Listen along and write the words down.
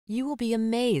You will be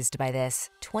amazed by this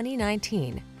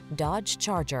 2019 Dodge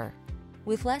Charger.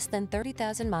 With less than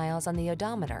 30,000 miles on the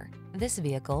odometer, this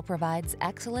vehicle provides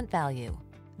excellent value.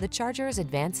 The Charger's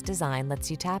advanced design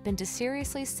lets you tap into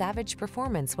seriously savage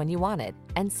performance when you want it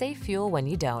and save fuel when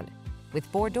you don't. With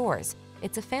 4 doors,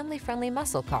 it's a family-friendly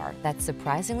muscle car that's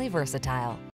surprisingly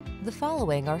versatile. The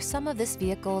following are some of this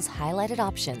vehicle's highlighted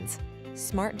options: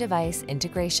 smart device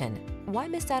integration. Why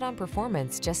miss out on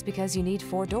performance just because you need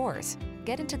 4 doors?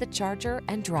 Get into the Charger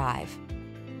and drive.